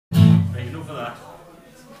for that.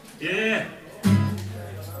 Yeah.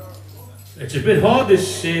 It's a bit hard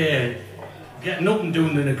this getting up and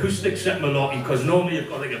doing an acoustic set malarkey, because normally you've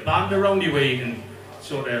got like a band around you where you can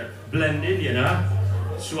sort of blend in, you know.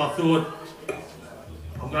 So I thought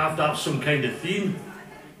I'm going to have some kind of theme.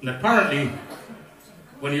 And apparently,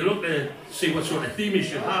 when you look to see what sort of theme you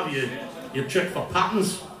should have, you check for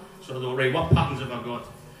patterns. So I thought, right, what patterns have I got?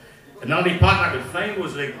 And the only pattern I could find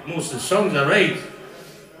was like most of the songs I write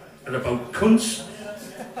are about cunts.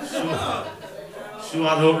 So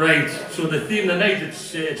I thought, right, so the theme tonight,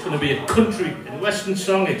 it's going to be a country and western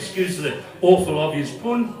song, excuse the awful obvious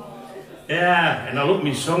pun. Yeah, and I looked at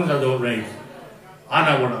my songs, I thought, right, I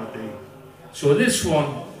know what I'll do. So this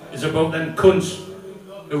one is about them cunts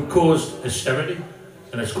who caused hysteria,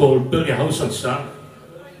 and it's called Build Your House on Sand.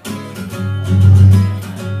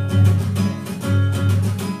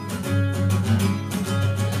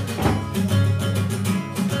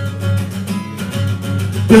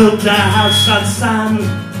 Built a house on sand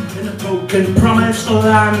in a broken promised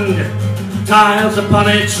land. Tiles upon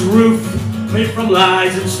its roof made from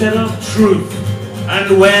lies instead of truth.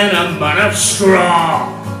 And when a man of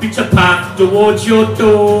straw beats a path towards your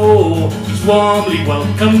door, he's warmly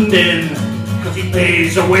welcomed in, cause he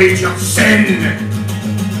pays a wage of sin.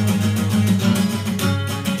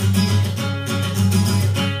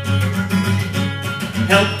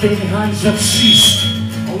 Helping hands have ceased,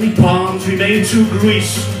 only palms remain to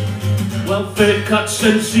grease. Welfare cuts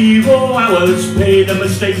and 0 hours pay the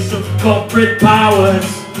mistakes of corporate powers.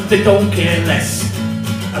 They don't care less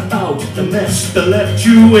about the mess they left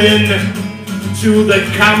you in. To the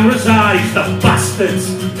camera's eyes, the bastards,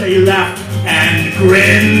 they laughed and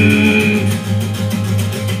grinned.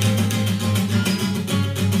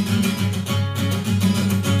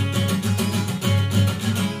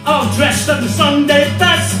 All dressed in the Sunday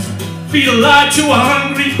best, feel like to a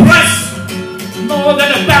hungry press, more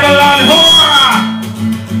than a Babylon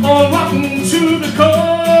whore, all rotten to the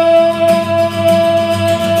core.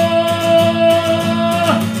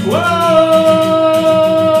 Whoa,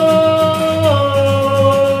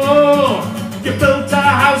 you built a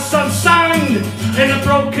house on sand in a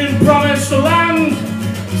broken promised land.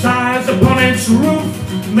 Tiles upon its roof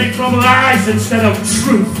made from lies instead of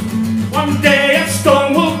truth. One day a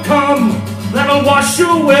storm will come that'll wash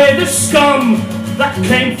away the scum that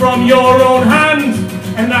came from your own hand,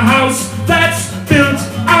 and the house that's built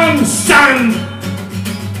on sand.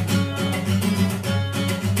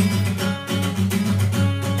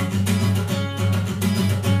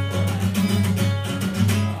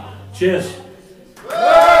 Cheers.